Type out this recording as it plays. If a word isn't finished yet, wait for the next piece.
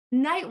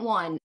Night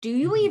one, do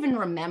you even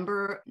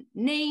remember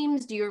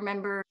names? Do you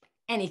remember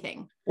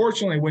anything?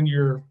 Fortunately, when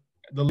you're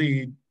the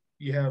lead,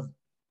 you have,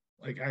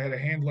 like, I had a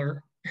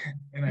handler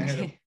and I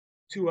had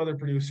two other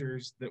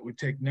producers that would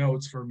take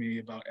notes for me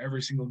about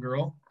every single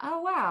girl.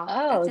 Oh, wow. That's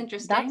Oh, that's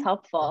interesting.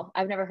 helpful.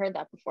 I've never heard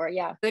that before.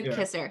 Yeah. Good Yeah.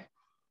 kisser.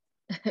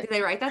 Do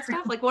they write that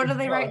stuff? Like, what do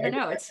they write in the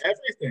notes?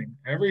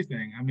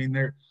 Everything. I mean,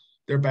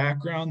 their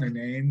background, their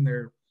name,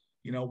 their,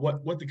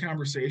 what the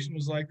conversation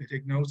was like. They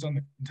take notes on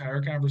the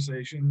entire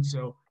conversation,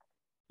 so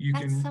you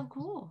That's can. so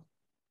cool.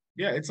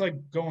 Yeah, it's like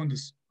going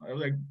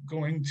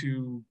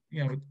to,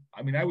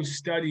 I mean, I was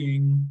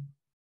studying,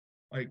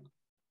 like,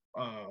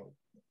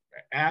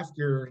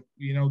 after,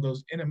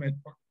 those intimate,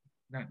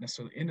 not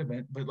necessarily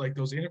intimate, but like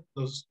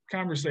those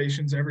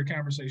conversations. Every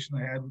conversation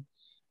I had with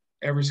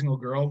every single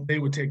girl, they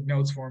would take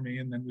notes for me,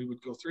 and then we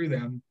would go through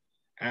them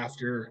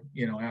after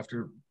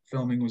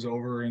filming was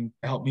over, and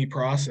help me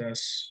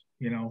process.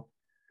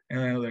 And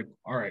I was like,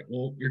 all right,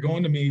 well, you're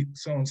going to meet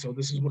so and so.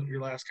 This is what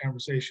your last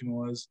conversation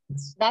was.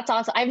 That's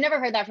awesome. I've never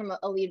heard that from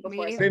a lead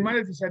before. They might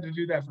have just had to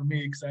do that for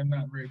me because I'm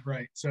not very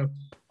bright, so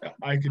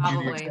I could be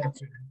the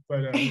exception.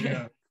 But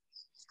yeah.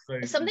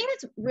 Something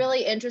that's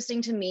really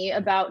interesting to me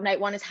about night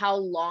one is how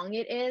long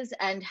it is,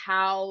 and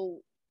how,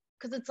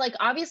 because it's like,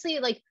 obviously,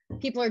 like,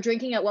 people are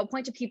drinking. At what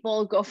point do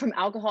people go from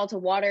alcohol to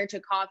water to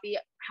coffee?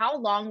 How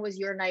long was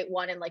your night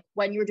one? And like,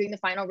 when you were doing the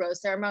final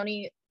rose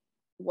ceremony,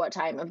 what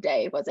time of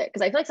day was it?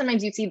 Because I feel like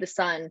sometimes you see the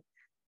sun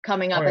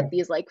coming up at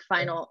these like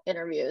final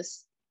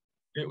interviews.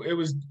 It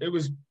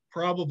was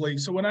probably,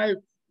 so when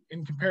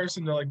in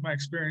comparison to like my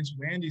experience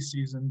with Andy's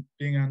season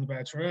being on The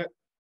Bachelorette,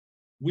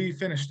 we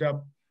finished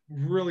up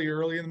really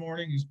early in the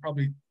morning. It was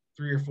probably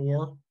 3 or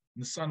 4, and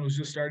the sun was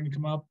just starting to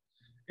come up.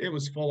 It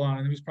was full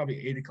on. It was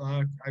probably 8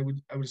 o'clock. I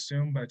would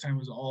assume by the time it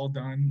was all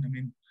done. I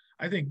mean,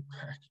 I think,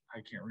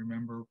 I can't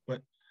remember,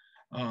 but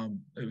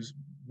it was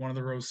one of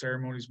the rose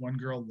ceremonies. One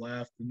girl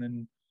left, and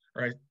then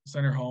I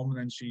sent her home, and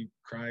then she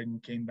cried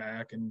and came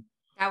back. And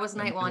that was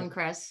night one,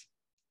 Chris.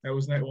 That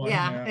was night one.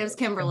 Yeah, it was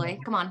Kimberly.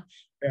 Come on.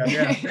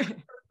 Yeah.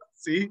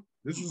 See,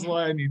 this is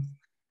why I need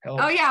help.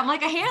 Oh yeah, I'm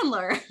like a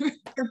handler.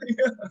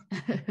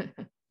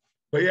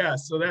 But yeah,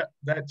 so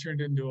that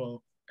turned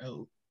into a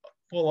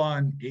full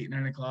on 8,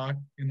 9 o'clock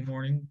in the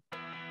morning.